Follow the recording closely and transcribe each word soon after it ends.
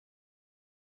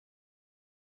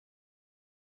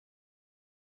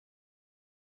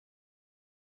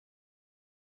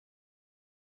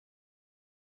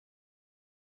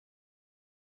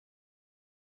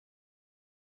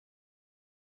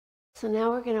So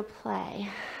now we're going to play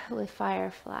with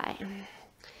Firefly.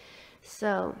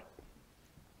 So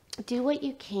do what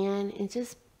you can and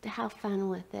just have fun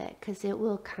with it, because it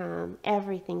will come.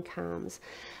 Everything comes.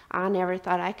 I never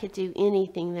thought I could do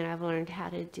anything that I've learned how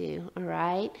to do, all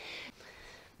right?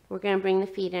 We're going to bring the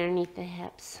feet underneath the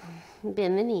hips,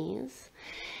 bend the knees,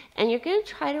 and you're going to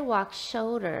try to walk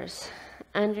shoulders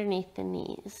underneath the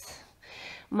knees.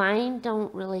 Mine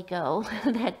don't really go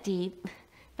that deep,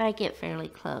 but I get fairly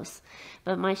close.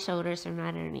 But my shoulders are not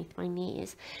underneath my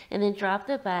knees. And then drop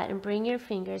the butt and bring your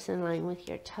fingers in line with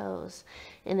your toes.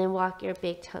 And then walk your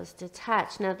big toes to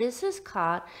touch. Now this is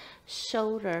called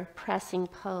shoulder pressing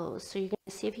pose. So you're going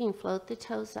to see if you can float the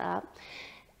toes up.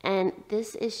 And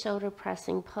this is shoulder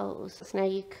pressing pose. Now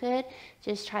you could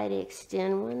just try to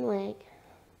extend one leg,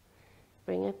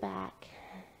 bring it back,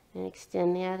 and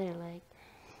extend the other leg.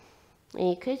 And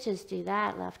you could just do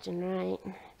that left and right.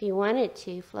 If you wanted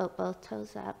to, float both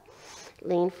toes up,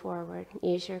 lean forward,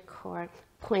 use your core,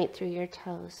 point through your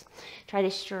toes. Try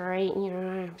to straighten your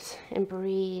arms and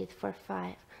breathe for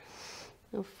 5,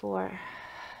 4,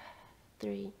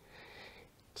 3,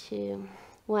 2,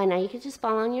 1. Now you could just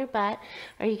fall on your butt,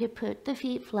 or you could put the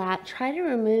feet flat. Try to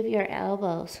remove your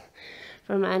elbows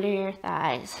from under your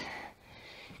thighs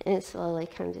and slowly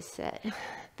come to sit.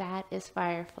 That is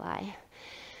Firefly.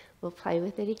 We'll play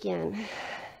with it again.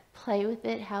 Play with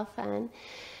it, have fun.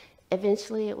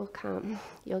 Eventually it will come.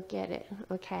 You'll get it,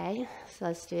 okay? So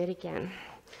let's do it again.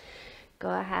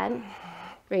 Go ahead.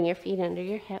 Bring your feet under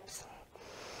your hips.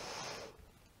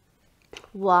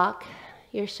 Walk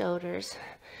your shoulders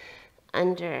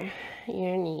under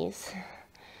your knees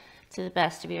to the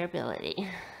best of your ability.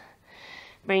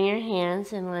 Bring your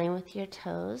hands in line with your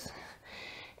toes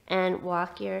and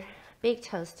walk your big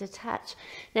toes to touch.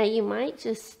 Now you might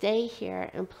just stay here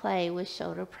and play with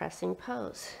shoulder pressing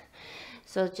pose.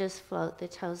 So just float the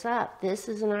toes up. This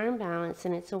is an arm balance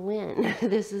and it's a win.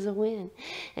 This is a win.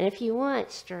 And if you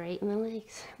want, straighten the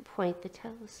legs, point the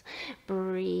toes.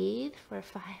 Breathe for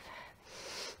 5.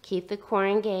 Keep the core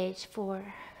engaged. 4,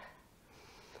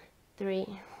 3,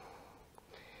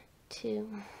 2,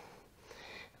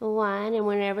 1. And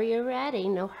whenever you're ready,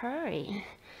 no hurry,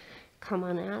 come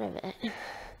on out of it.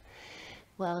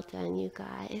 Well done, you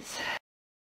guys.